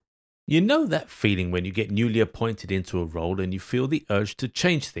You know that feeling when you get newly appointed into a role and you feel the urge to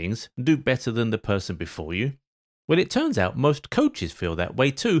change things and do better than the person before you? Well, it turns out most coaches feel that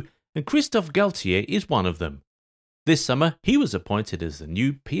way too, and Christophe Galtier is one of them. This summer, he was appointed as the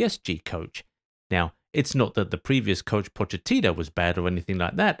new PSG coach. Now, it's not that the previous coach Pochettino was bad or anything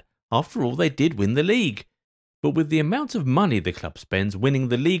like that. After all, they did win the league. But with the amount of money the club spends, winning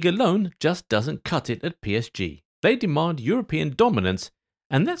the league alone just doesn't cut it at PSG. They demand European dominance,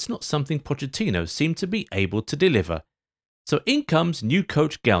 and that's not something Pochettino seemed to be able to deliver. So in comes new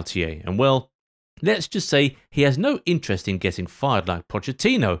coach Galtier, and well, let's just say he has no interest in getting fired like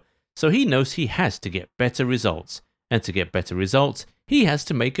Pochettino, so he knows he has to get better results. And to get better results, he has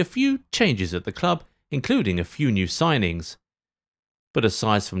to make a few changes at the club, including a few new signings. But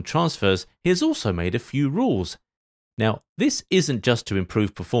aside from transfers, he has also made a few rules. Now, this isn't just to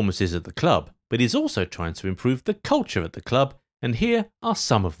improve performances at the club, but he's also trying to improve the culture at the club, and here are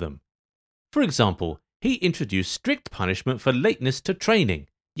some of them. For example, he introduced strict punishment for lateness to training.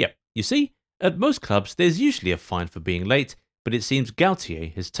 Yep, you see, at most clubs there's usually a fine for being late, but it seems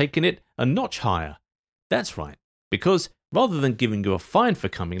Galtier has taken it a notch higher. That's right, because rather than giving you a fine for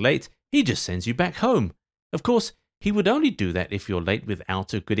coming late, he just sends you back home. Of course, he would only do that if you're late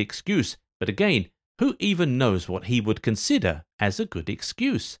without a good excuse, but again, who even knows what he would consider as a good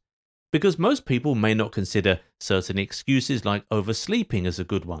excuse? Because most people may not consider certain excuses like oversleeping as a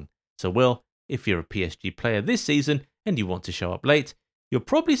good one. So well, if you're a PSG player this season and you want to show up late, you're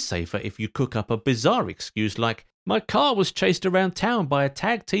probably safer if you cook up a bizarre excuse like, "My car was chased around town by a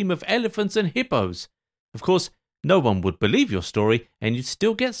tag team of elephants and hippos." Of course, no one would believe your story and you'd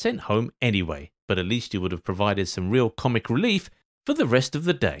still get sent home anyway, but at least you would have provided some real comic relief for the rest of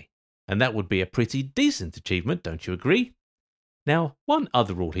the day. And that would be a pretty decent achievement, don't you agree? Now, one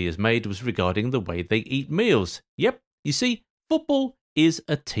other rule he has made was regarding the way they eat meals. Yep, you see, football is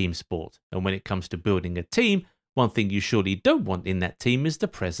a team sport, and when it comes to building a team, one thing you surely don't want in that team is the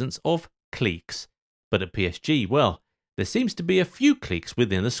presence of cliques. But at PSG, well, there seems to be a few cliques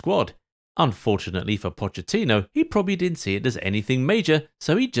within the squad. Unfortunately for Pochettino, he probably didn't see it as anything major,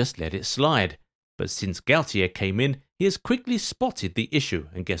 so he just let it slide. But since Galtier came in, he has quickly spotted the issue,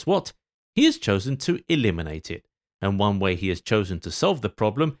 and guess what? He has chosen to eliminate it. And one way he has chosen to solve the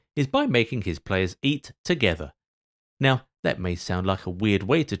problem is by making his players eat together. Now, that may sound like a weird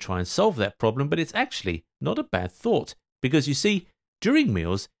way to try and solve that problem, but it's actually not a bad thought. Because you see, during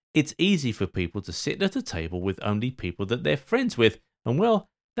meals, it's easy for people to sit at a table with only people that they're friends with, and well,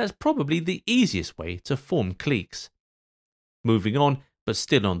 that's probably the easiest way to form cliques. Moving on, but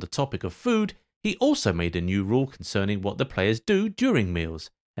still on the topic of food, he also made a new rule concerning what the players do during meals,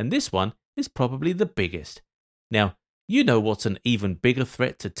 and this one is probably the biggest. Now, you know what's an even bigger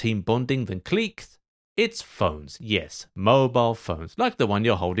threat to team bonding than cliques? It's phones, yes, mobile phones, like the one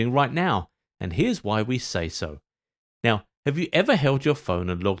you're holding right now, and here's why we say so. Now, have you ever held your phone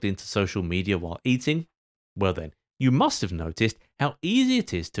and logged into social media while eating? Well then, you must have noticed how easy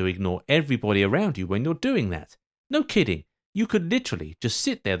it is to ignore everybody around you when you're doing that. No kidding, you could literally just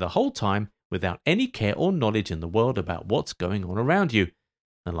sit there the whole time without any care or knowledge in the world about what's going on around you.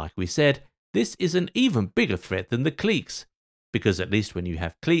 And like we said, this is an even bigger threat than the cliques. Because at least when you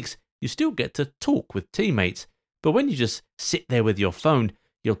have cliques, you still get to talk with teammates. But when you just sit there with your phone,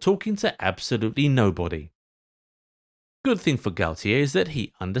 you're talking to absolutely nobody. Good thing for Galtier is that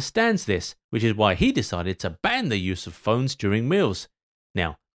he understands this, which is why he decided to ban the use of phones during meals.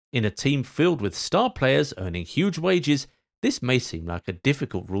 Now, in a team filled with star players earning huge wages, this may seem like a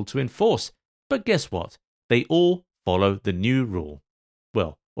difficult rule to enforce, but guess what? They all follow the new rule.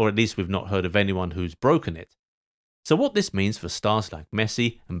 Well, or at least we've not heard of anyone who's broken it. So what this means for stars like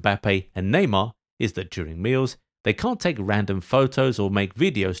Messi, Mbappe and Neymar is that during meals, they can't take random photos or make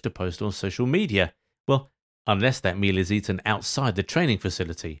videos to post on social media. Well, unless that meal is eaten outside the training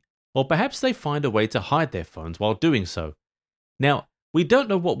facility, or perhaps they find a way to hide their phones while doing so. Now, we don't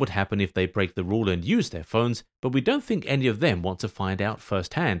know what would happen if they break the rule and use their phones, but we don't think any of them want to find out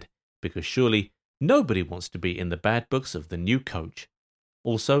firsthand, because surely nobody wants to be in the bad books of the new coach.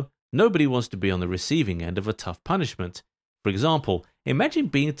 Also, nobody wants to be on the receiving end of a tough punishment. For example, imagine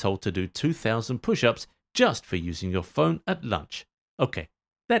being told to do 2,000 push-ups just for using your phone at lunch. Okay,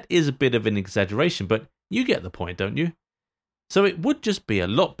 that is a bit of an exaggeration, but you get the point, don't you? So it would just be a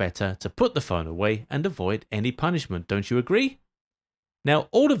lot better to put the phone away and avoid any punishment, don't you agree? Now,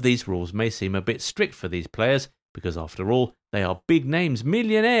 all of these rules may seem a bit strict for these players because after all, they are big names,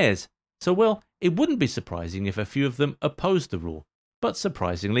 millionaires. So well, it wouldn't be surprising if a few of them opposed the rule. But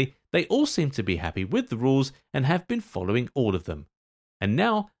surprisingly, they all seem to be happy with the rules and have been following all of them. And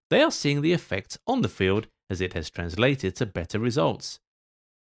now they are seeing the effects on the field as it has translated to better results.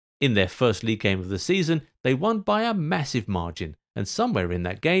 In their first league game of the season, they won by a massive margin, and somewhere in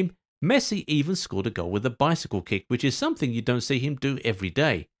that game, Messi even scored a goal with a bicycle kick, which is something you don't see him do every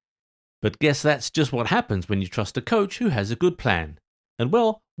day. But guess that's just what happens when you trust a coach who has a good plan. And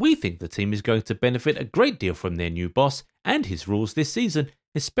well, we think the team is going to benefit a great deal from their new boss and his rules this season,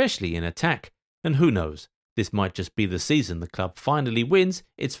 especially in attack. And who knows, this might just be the season the club finally wins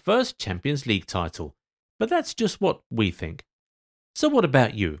its first Champions League title. But that's just what we think. So what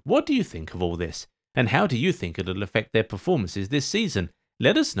about you? What do you think of all this? And how do you think it'll affect their performances this season?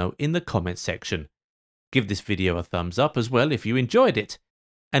 Let us know in the comments section. Give this video a thumbs up as well if you enjoyed it.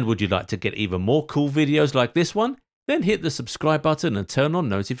 And would you like to get even more cool videos like this one? Then hit the subscribe button and turn on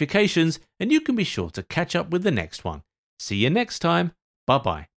notifications, and you can be sure to catch up with the next one. See you next time. Bye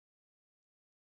bye.